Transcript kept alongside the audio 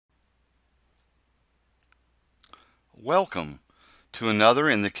Welcome to another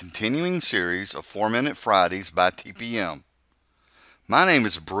in the continuing series of 4-Minute Fridays by TPM. My name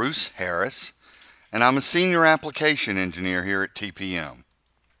is Bruce Harris, and I'm a Senior Application Engineer here at TPM.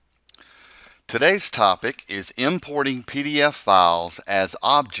 Today's topic is importing PDF files as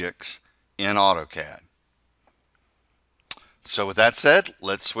objects in AutoCAD. So with that said,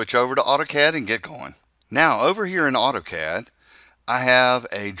 let's switch over to AutoCAD and get going. Now, over here in AutoCAD, I have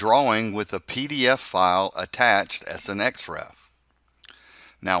a drawing with a PDF file attached as an XREF.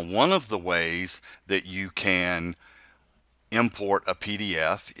 Now, one of the ways that you can import a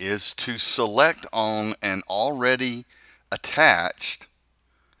PDF is to select on an already attached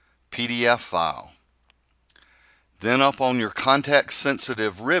PDF file. Then up on your context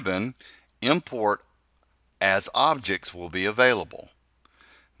sensitive ribbon, import as objects will be available.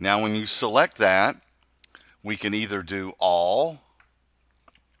 Now, when you select that, we can either do all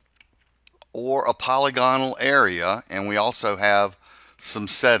or a polygonal area, and we also have some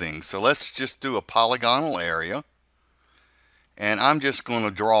settings. So let's just do a polygonal area, and I'm just going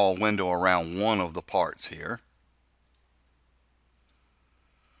to draw a window around one of the parts here.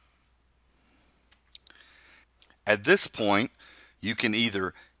 At this point, you can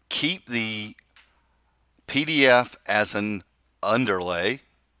either keep the PDF as an underlay,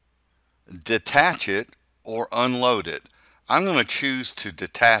 detach it, or unload it. I'm going to choose to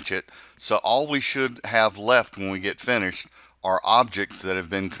detach it, so all we should have left when we get finished are objects that have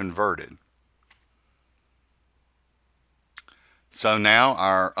been converted. So now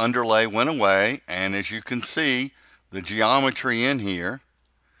our underlay went away, and as you can see, the geometry in here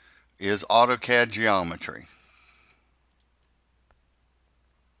is AutoCAD geometry.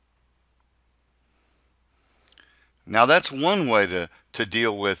 Now that's one way to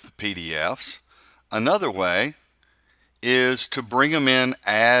deal with PDFs. Another way is to bring them in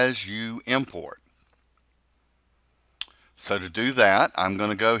as you import. So to do that, I'm going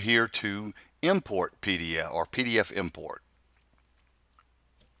to go here to Import PDF or PDF Import.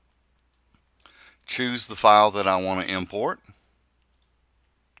 Choose the file that I want to import.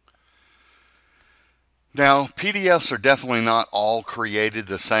 Now, PDFs are definitely not all created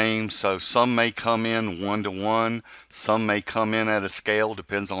the same, so some may come in one-to-one, some may come in at a scale,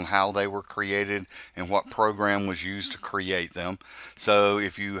 depends on how they were created and what program was used to create them. So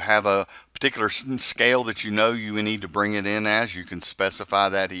if you have a particular scale that you know you need to bring it in as, you can specify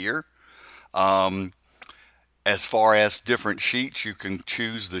that here. As far as different sheets, you can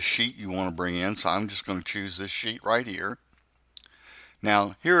choose the sheet you want to bring in, so I'm just going to choose this sheet right here.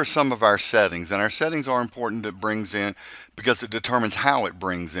 Now, here are some of our settings, and our settings are important. It brings in, because it determines how it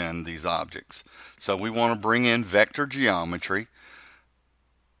brings in these objects. So we want to bring in vector geometry,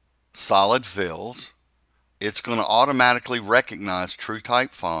 solid fills. It's going to automatically recognize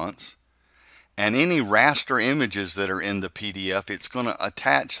TrueType fonts, and any raster images that are in the PDF, it's going to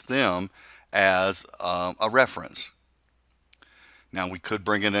attach them as a reference. Now, we could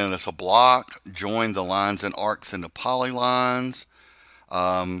bring it in as a block, join the lines and arcs into polylines,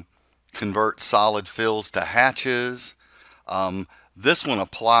 convert solid fills to hatches. This one,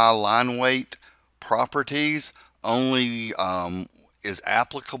 apply line weight properties, only is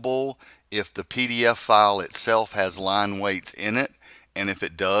applicable if the PDF file itself has line weights in it, and if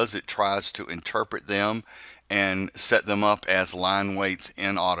it does, it tries to interpret them and set them up as line weights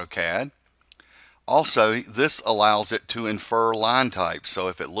in AutoCAD. Also, this allows it to infer line types. So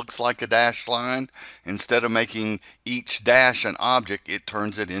if it looks like a dashed line, instead of making each dash an object, it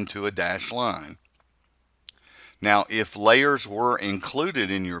turns it into a dashed line. Now, if layers were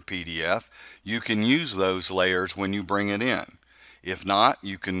included in your PDF, you can use those layers when you bring it in. If not,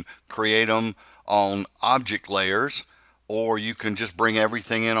 you can create them on object layers, or you can just bring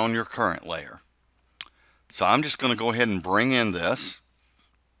everything in on your current layer. So I'm just going to go ahead and bring in this.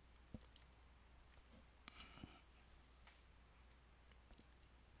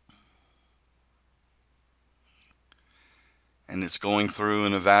 And it's going through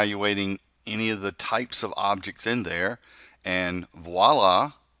and evaluating any of the types of objects in there, and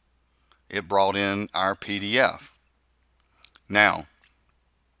voila, it brought in our PDF. Now,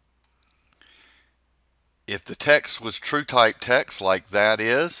 if the text was TrueType text like that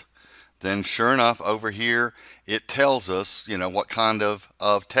is, then sure enough over here it tells us, what kind of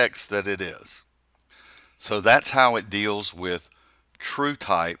text that it is. So that's how it deals with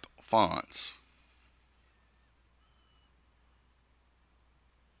TrueType fonts.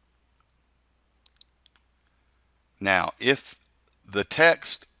 Now, if the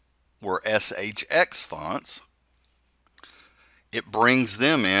text were SHX fonts, it brings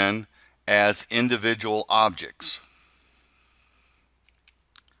them in as individual objects.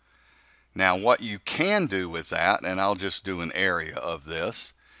 Now what you can do with that, and I'll just do an area of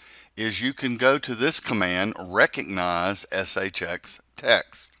this, is you can go to this command, recognize SHX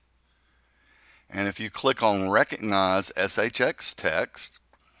text. And if you click on recognize SHX text,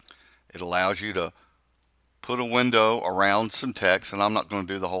 it allows you to put a window around some text, and I'm not going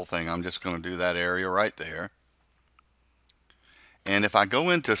to do the whole thing. I'm just going to do that area right there. And if I go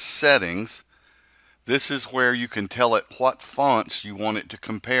into settings, this is where you can tell it what fonts you want it to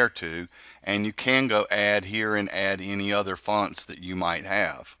compare to, and you can go add here and add any other fonts that you might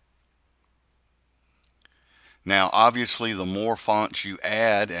have. Now obviously the more fonts you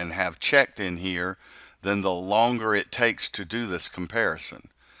add and have checked in here, then the longer it takes to do this comparison.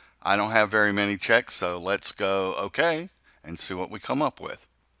 I don't have very many checks, so let's go OK and see what we come up with.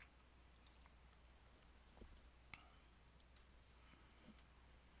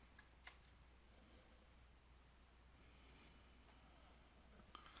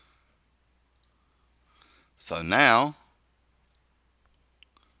 So now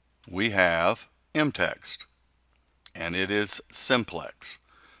we have mText, and it is simplex.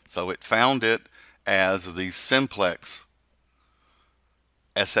 So it found it as the simplex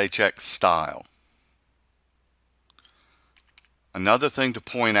SHX style. Another thing to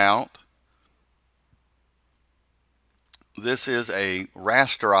point out, this is a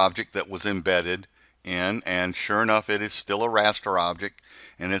raster object that was embedded in, and sure enough it is still a raster object,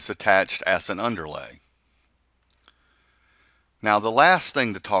 and it's attached as an underlay. Now the last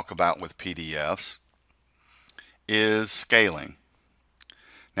thing to talk about with PDFs is scaling.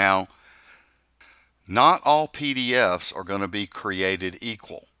 Now not all PDFs are going to be created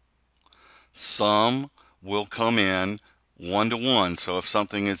equal. Some will come in 1:1, so if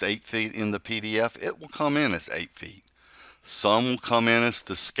something is 8 feet in the PDF, it will come in as 8 feet. Some will come in as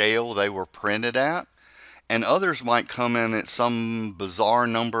the scale they were printed at, and others might come in at some bizarre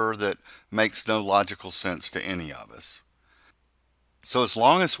number that makes no logical sense to any of us. So as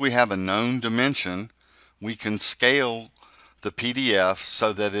long as we have a known dimension, we can scale the PDF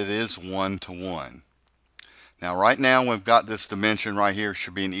so that it is 1:1. Now right now we've got this dimension right here. It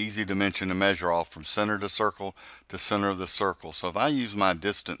should be an easy dimension to measure off from center to center of the circle. So if I use my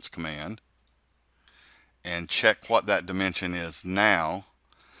distance command and check what that dimension is now,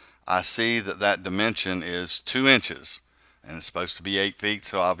 I see that that dimension is 2 inches, and it's supposed to be 8 feet,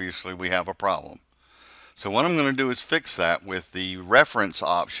 so obviously we have a problem. So what I'm going to do is fix that with the reference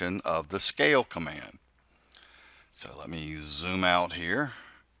option of the scale command. So let me zoom out here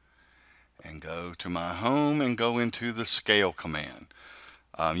and go to my home and go into the scale command.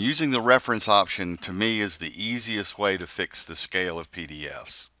 Using the reference option to me is the easiest way to fix the scale of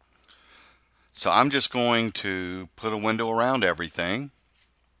PDFs. So I'm just going to put a window around everything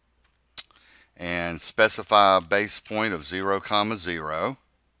and specify a base point of 0,0.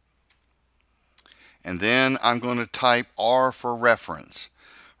 And then I'm going to type R for reference.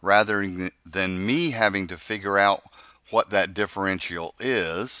 Rather than me having to figure out what that differential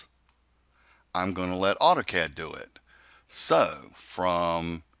is, I'm going to let AutoCAD do it. So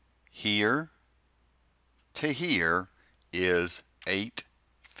from here to here is 8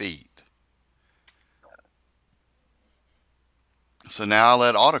 feet. So now I'll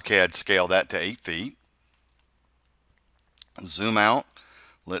let AutoCAD scale that to 8 feet. Zoom out.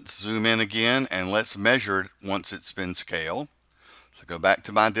 Let's zoom in again, and let's measure it once it's been scaled. So go back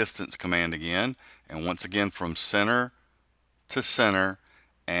to my distance command again, and once again from center to center,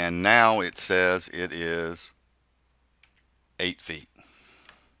 and now it says it is 8 feet.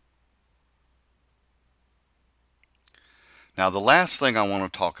 Now the last thing I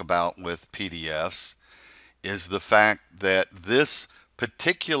want to talk about with PDFs is the fact that this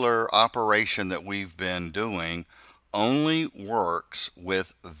particular operation that we've been doing only works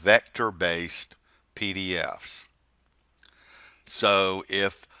with vector-based PDFs. So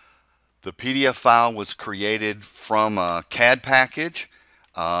if the PDF file was created from a CAD package,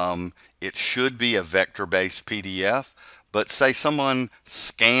 it should be a vector-based PDF. But say someone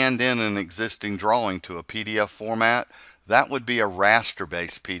scanned in an existing drawing to a PDF format, that would be a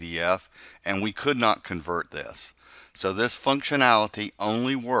raster-based PDF, and we could not convert this. So this functionality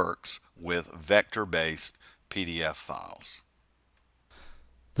only works with vector-based PDF files.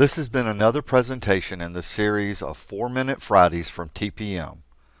 This has been another presentation in the series of 4-Minute Fridays from TPM.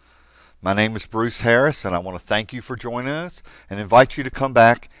 My name is Bruce Harris, and I want to thank you for joining us and invite you to come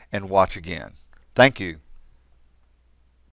back and watch again. Thank you.